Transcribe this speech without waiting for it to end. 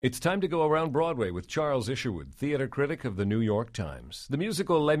It's time to go around Broadway with Charles Isherwood, theater critic of the New York Times. The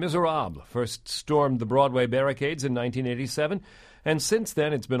musical Les Miserables first stormed the Broadway barricades in 1987, and since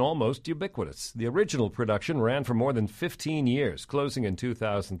then it's been almost ubiquitous. The original production ran for more than 15 years, closing in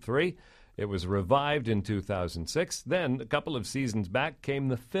 2003. It was revived in 2006. Then, a couple of seasons back, came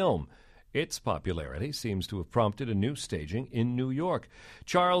the film. Its popularity seems to have prompted a new staging in New York.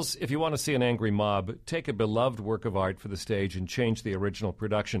 Charles, if you want to see an angry mob, take a beloved work of art for the stage and change the original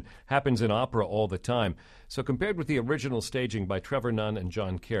production. Happens in opera all the time. So compared with the original staging by Trevor Nunn and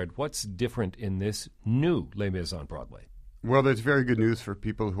John Caird, what's different in this new Les Mis on Broadway? Well, there's very good news for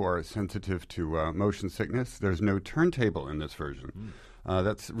people who are sensitive to motion sickness. There's no turntable in this version.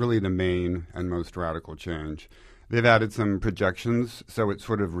 That's really the main and most radical change. They've added some projections, so it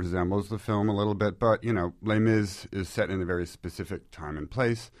sort of resembles the film a little bit. But, Les Mis is set in a very specific time and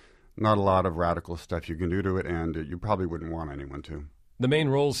place. Not a lot of radical stuff you can do to it, and you probably wouldn't want anyone to. The main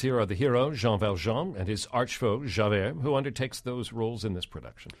roles here are the hero, Jean Valjean, and his archfoe, Javert, who undertakes those roles in this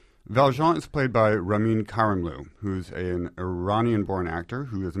production. Valjean is played by Ramin Karimloo, who's an Iranian-born actor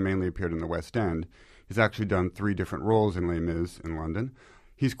who has mainly appeared in the West End. He's actually done 3 different roles in Les Mis in London.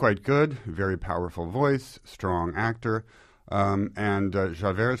 He's quite good, very powerful voice, strong actor, and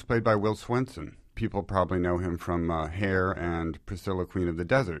Javert is played by Will Swenson. People probably know him from Hair and Priscilla, Queen of the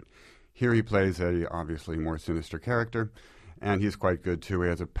Desert. Here he plays a obviously more sinister character, and he's quite good too. He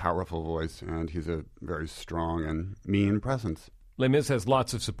has a powerful voice, and he's a very strong and mean presence. Les Mis has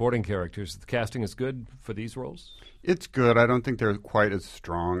lots of supporting characters. The casting is good for these roles? It's good. I don't think they're quite as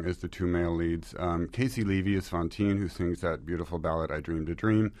strong as the 2 male leads. Casey Levy is Fantine, who sings that beautiful ballad, I Dreamed a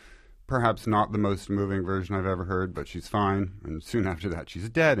Dream. Perhaps not the most moving version I've ever heard, but she's fine. And soon after that, she's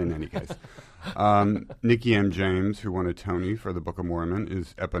dead in any case. Nikki M. James, who won a Tony for The Book of Mormon,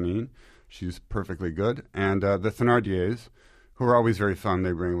 is Eponine. She's perfectly good. And the Thénardiers, who are always very fun,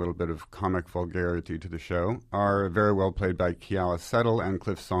 they bring a little bit of comic vulgarity to the show, are very well played by Keala Settle and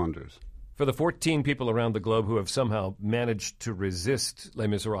Cliff Saunders. For the 14 people around the globe who have somehow managed to resist Les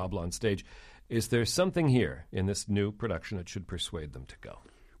Miserables on stage, is there something here in this new production that should persuade them to go?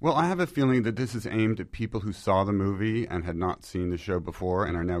 Well, I have a feeling that this is aimed at people who saw the movie and had not seen the show before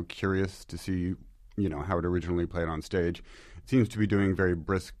and are now curious to see, how it originally played on stage. It seems to be doing very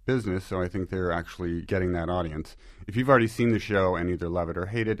brisk business, so I think they're actually getting that audience. If you've already seen the show and either love it or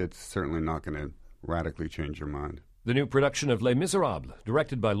hate it, it's certainly not going to radically change your mind. The new production of Les Miserables,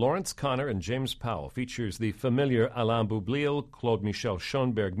 directed by Lawrence Connor and James Powell, features the familiar Alain Boublil, Claude Michel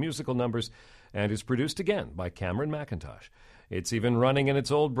Schoenberg musical numbers, and is produced again by Cameron McIntosh. It's even running in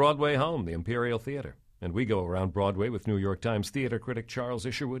its old Broadway home, the Imperial Theater. And we go around Broadway with New York Times theater critic Charles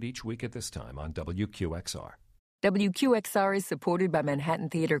Isherwood each week at this time on WQXR. WQXR is supported by Manhattan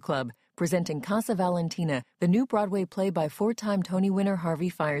Theater Club, presenting Casa Valentina, the new Broadway play by 4-time Tony winner Harvey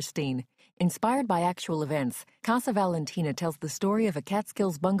Fierstein. Inspired by actual events, Casa Valentina tells the story of a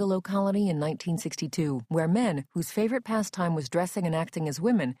Catskills bungalow colony in 1962, where men, whose favorite pastime was dressing and acting as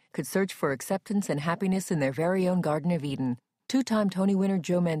women, could search for acceptance and happiness in their very own Garden of Eden. 2-time Tony winner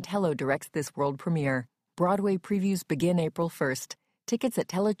Joe Mantello directs this world premiere. Broadway previews begin April 1st. Tickets at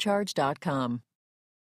telecharge.com.